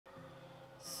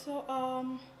So,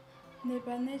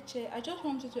 NebaNeche, I just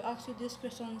wanted to ask you this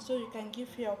question so you can give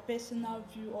your personal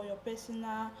view or your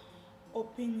personal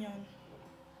opinion.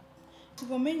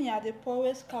 Romania, the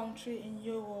poorest country in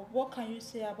Europe, what can you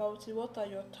say about it? What are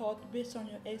your thoughts based on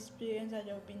your experience that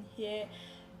you've been here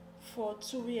for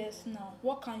 2 years now?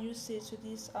 What can you say to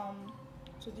this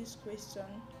question?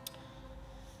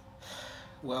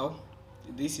 Well,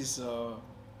 this is a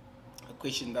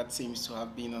question that seems to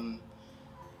have been on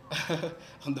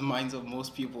on the minds of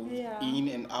most people Yeah. in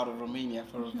and out of Romania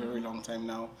for a very long time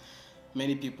now.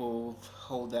 Many people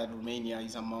hold that Romania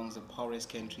is amongst the poorest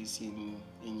countries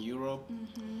in Europe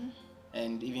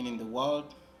and even in the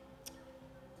world.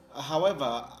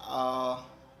 However,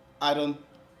 I don't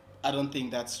I don't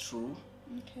think that's true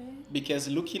Okay. because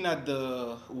looking at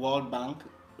the World Bank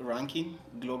ranking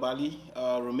globally,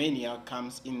 Romania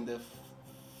comes in the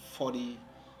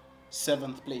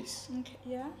 47th place. Okay.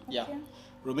 Yeah. Yeah, Okay.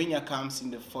 Romania comes in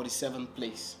the 47th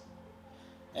place,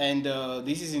 and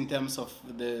this is in terms of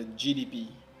the GDP.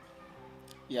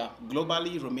 Yeah,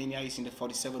 globally, Romania is in the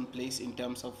 47th place in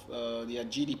terms of their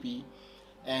GDP,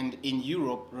 and in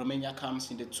Europe, Romania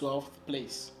comes in the 12th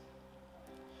place.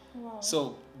 Wow.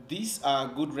 So these are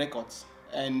good records,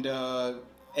 and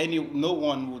no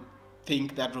one would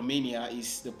think that Romania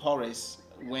is the poorest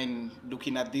when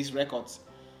looking at these records,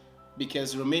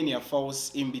 because Romania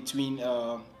falls in between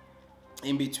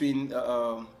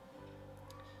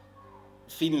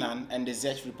Finland and the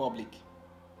Czech Republic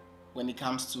when it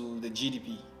comes to the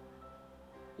GDP.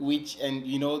 Which, and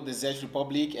you know, the Czech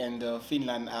Republic and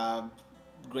Finland are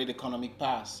great economic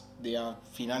powers. They are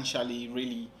financially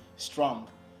really strong.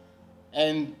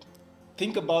 And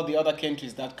think about the other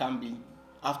countries that can be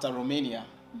after Romania,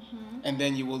 and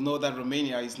then you will know that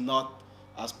Romania is not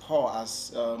as poor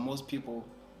as most people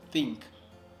think.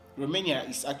 Romania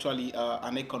is actually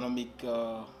an economic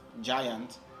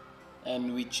giant,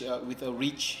 and which with a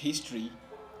rich history,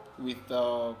 with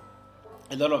a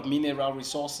lot of mineral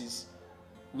resources,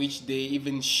 which they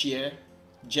even share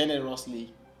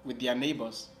generously with their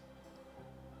neighbors.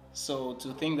 So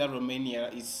to think that Romania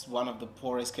is one of the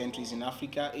poorest countries in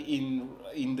Africa, in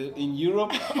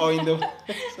Europe, or in the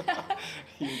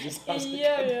you just asked the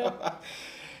Yeah, yeah.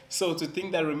 So to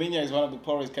think that Romania is one of the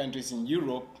poorest countries in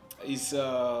Europe is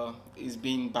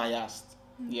being biased.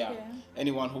 Yeah, Okay.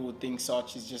 anyone who would think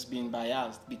such is just being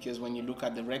biased, because when you look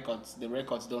at the records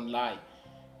don't lie.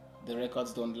 The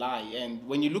records don't lie, and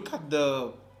when you look at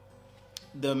the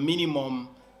minimum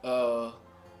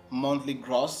monthly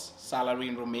gross salary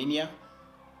in Romania,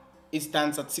 it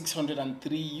stands at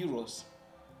 603 euros.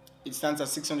 It stands at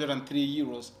 603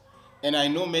 euros. And I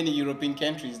know many European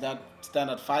countries that stand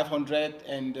at 500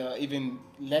 and even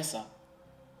lesser,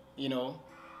 you know.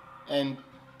 And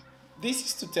this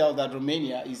is to tell that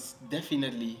Romania is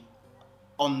definitely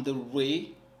on the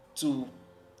way to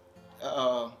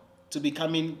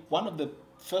becoming one of the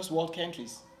first world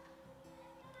countries.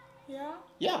 Yeah.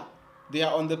 Yeah, they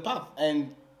are on the path,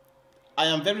 and I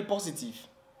am very positive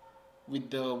with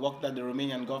the work that the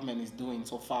Romanian government is doing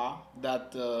so far,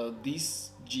 that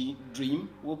this dream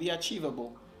will be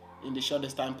achievable in the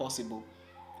shortest time possible.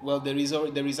 Well, there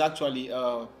is actually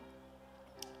an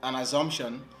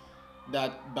assumption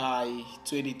that by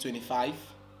 2025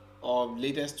 or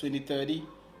latest 2030,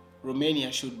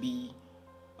 Romania should be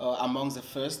amongst the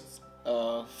first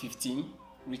 15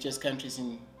 richest countries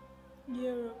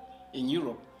Europe. in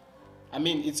Europe. I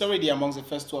mean, it's already amongst the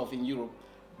first 12 in Europe,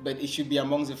 but it should be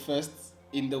amongst the first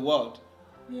in the world.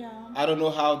 Yeah. I don't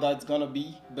know how that's gonna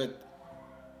be, but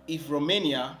if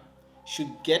Romania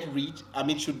should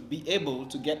be able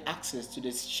to get access to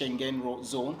this Schengen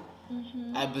zone,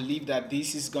 I believe that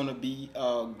this is gonna be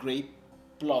a great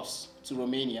plus to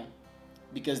Romania,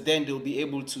 because then they'll be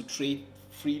able to trade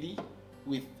freely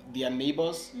with their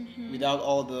neighbors without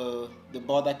all the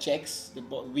border checks,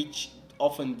 which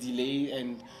often delay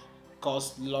and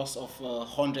cause loss of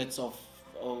hundreds of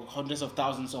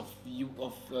thousands of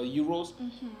euros.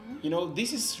 You know,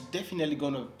 this is definitely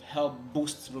going to help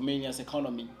boost Romania's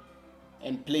economy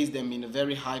and place them in a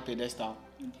very high pedestal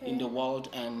in the world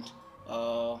and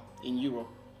in Europe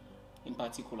in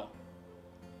particular.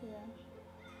 Yeah.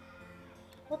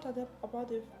 What are about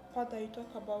the part that you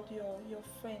talk about your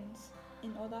friends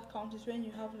in other countries when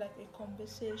you have like a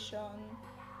conversation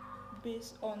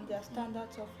based on their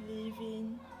standards of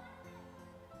living?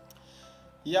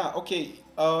 Yeah, okay.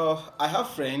 I have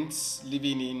friends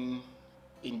living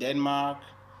in Denmark,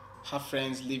 have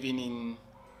friends living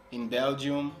in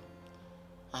Belgium,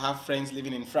 I have friends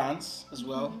living in France as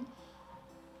well.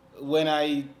 When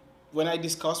I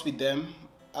discuss with them,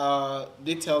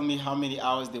 they tell me how many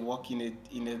hours they work in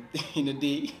a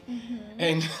day,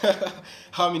 and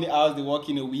how many hours they work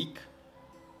in a week,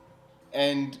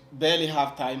 and barely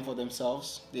have time for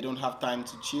themselves. They don't have time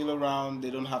to chill around. They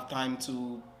don't have time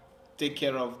to take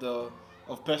care of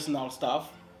personal stuff.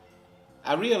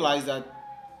 I realized that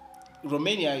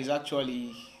Romania is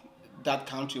actually that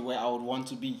country where I would want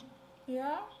to be.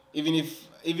 Yeah.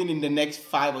 Even in the next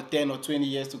 5 or 10 or 20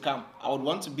 years to come, I would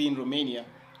want to be in Romania.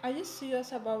 Are you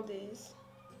serious about this?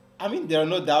 I mean, there are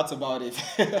no doubts about it.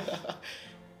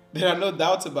 There are no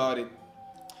doubts about it.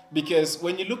 Because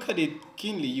when you look at it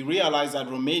keenly, you realize that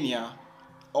Romania,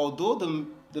 although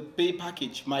the pay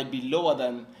package might be lower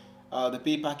than the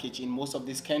pay package in most of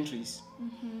these countries,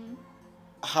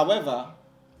 however,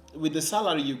 with the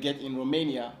salary you get in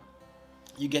Romania,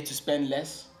 you get to spend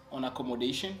less on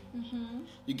accommodation,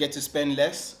 you get to spend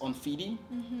less on feeding,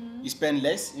 you spend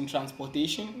less in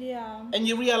transportation, Yeah. and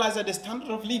you realize that the standard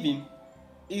of living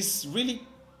is really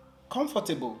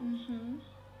comfortable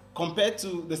compared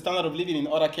to the standard of living in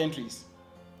other countries.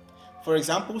 For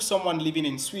example, someone living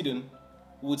in Sweden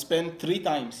would spend 3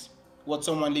 times what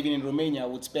someone living in Romania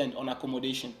would spend on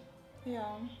accommodation. Yeah.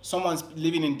 Someone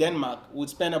living in Denmark would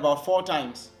spend about 4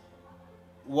 times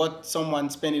what someone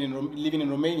living in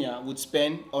Romania would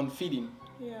spend on feeding.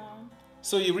 Yeah.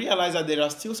 So you realize that there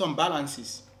are still some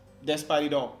balances despite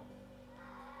it all.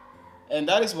 And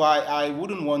that is why I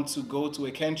wouldn't want to go to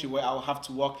a country where I'll have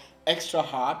to work extra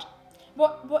hard.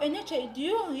 But NebaNeche, do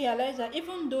you realize that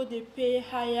even though they pay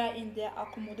higher in their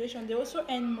accommodation, they also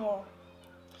earn more?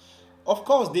 Of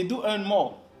course, they do earn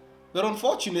more. But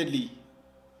unfortunately,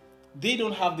 they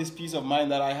don't have this peace of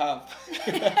mind that I have.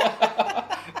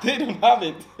 They don't have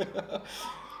it.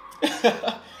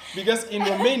 Because in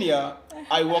Romania,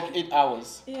 I work 8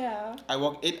 hours. Yeah. I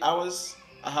work 8 hours.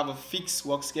 I have a fixed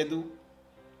work schedule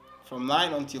from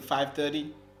 9 until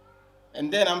 5:30.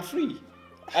 And then I'm free.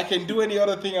 I can do any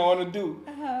other thing I want to do.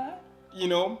 You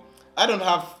know, I don't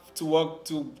have to work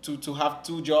to have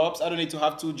 2 jobs. I don't need to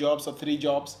have 2 jobs or 3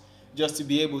 jobs just to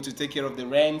be able to take care of the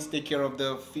rent, take care of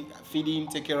the feeding,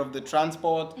 take care of the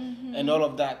transport, and all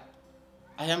of that.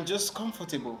 I am just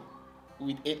comfortable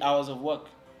with 8 hours of work.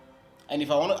 And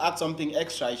if I want to add something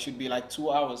extra, it should be like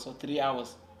 2 hours or 3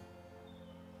 hours.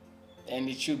 And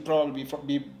it should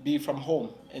probably be from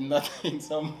home and not in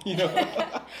some,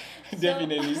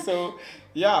 definitely. So,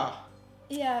 yeah.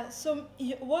 Yeah, so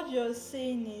what you're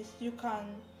saying is you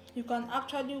can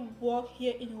actually work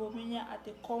here in Romania at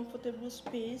a comfortable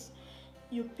space.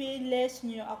 You pay less in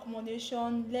your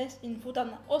accommodation, less in food,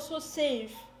 and also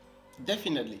save.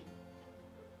 Definitely.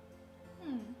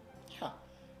 Yeah.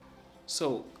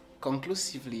 So,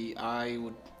 conclusively, I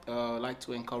would like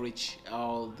to encourage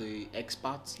all the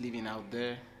expats living out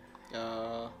there,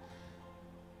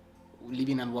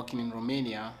 living and working in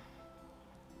Romania,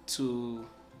 to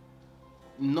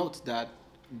note that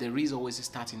there is always a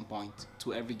starting point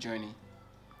to every journey.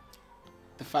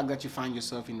 The fact that you find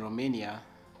yourself in Romania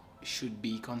should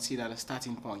be considered a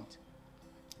starting point.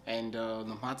 And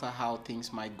no matter how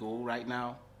things might go right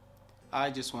now, I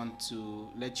just want to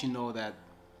let you know that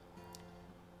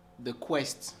the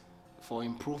quest for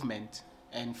improvement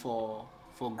and for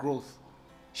growth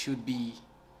should be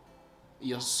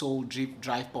your sole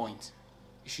drive point.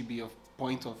 It should be your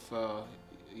point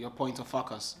of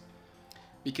focus,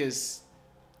 because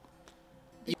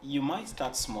you might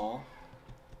start small,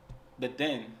 but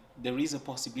then there is a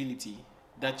possibility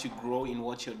that you grow in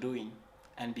what you're doing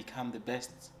and become the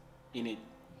best in it.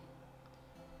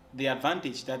 The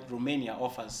advantage that Romania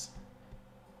offers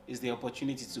is the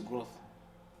opportunity to growth.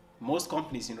 Most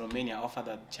companies in Romania offer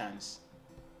that chance.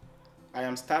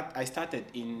 I started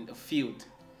in a field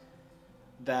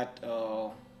that,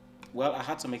 I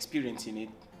had some experience in it.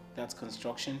 That's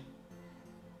construction.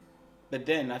 But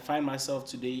then I find myself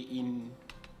today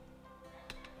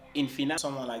in finance.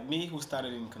 Someone like me who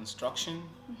started in construction,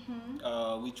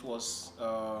 which was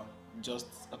just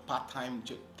a part-time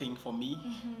thing for me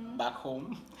back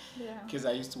home, because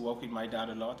I used to work with my dad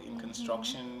a lot in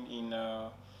construction, in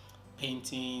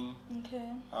painting,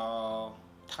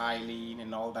 tiling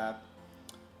and all that.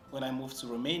 When I moved to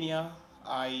Romania,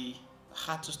 I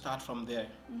had to start from there.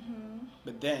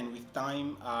 But then with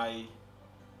time, I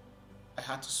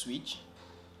had to switch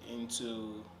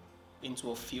into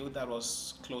a field that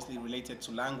was closely related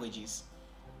to languages,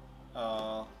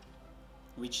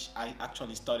 which I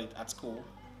actually studied at school,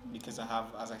 because I have,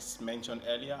 as I mentioned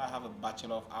earlier, I have a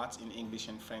Bachelor of Arts in English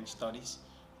and French Studies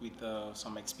with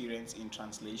some experience in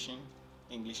translation,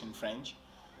 English and French,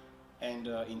 and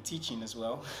in teaching as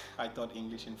well. I taught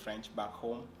English and French back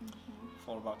home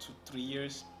for about 2-3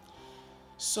 years.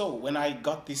 So when I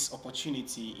got this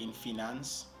opportunity in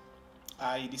finance,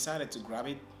 I decided to grab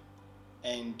it,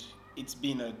 and it's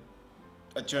been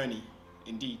a journey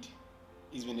indeed.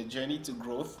 It's been a journey to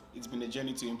growth, it's been a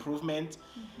journey to improvement,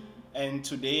 and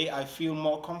today I feel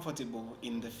more comfortable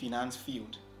in the finance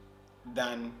field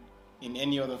than in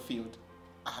any other field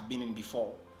I have been in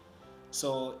before.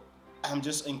 So I'm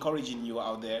just encouraging you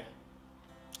out there.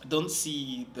 Don't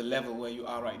see the level where you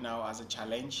are right now as a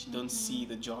challenge. Don't see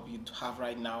the job you have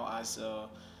right now as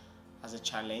a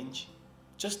challenge.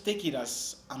 Just take it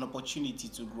as an opportunity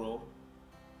to grow.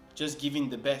 Just giving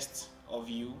the best of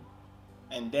you,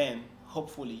 and then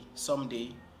hopefully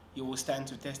someday you will stand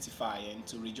to testify and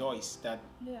to rejoice that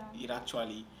Yeah. it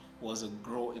actually was a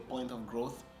point of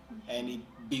growth, and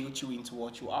it built you into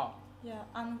what you are. Yeah,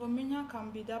 and Romania can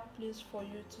be that place for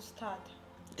you to start.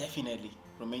 Definitely,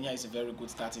 Romania is a very good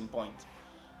starting point.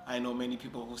 I know many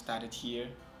people who started here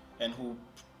and who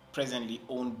presently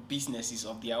own businesses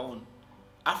of their own.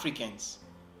 Africans.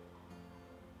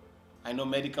 I know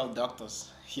medical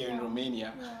doctors here in Yeah.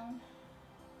 Romania, Yeah.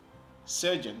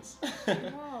 surgeons.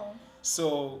 Wow.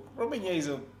 So Romania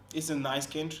is a nice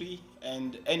country,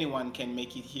 and anyone can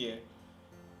make it here.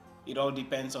 It all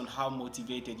depends on how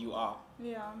motivated you are.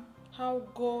 Yeah. How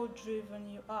goal driven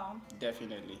you are.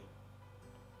 Definitely.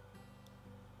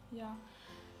 Yeah.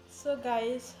 So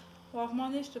guys, we have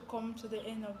managed to come to the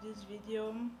end of this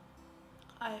video.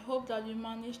 I hope that you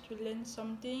managed to learn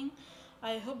something.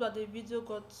 I hope that the video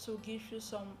got to give you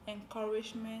some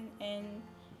encouragement and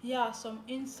yeah, some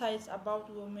insights about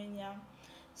Romania.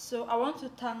 So I want to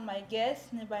thank my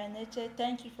guest, NebaNeche.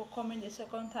 Thank you for coming the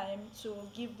second time to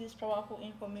give this powerful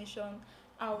information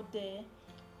out there.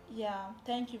 Yeah,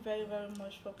 thank you very, very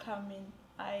much for coming.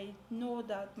 I know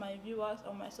that my viewers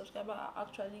or my subscribers are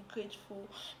actually grateful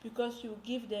because you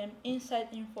give them inside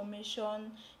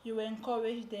information, you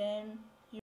encourage them,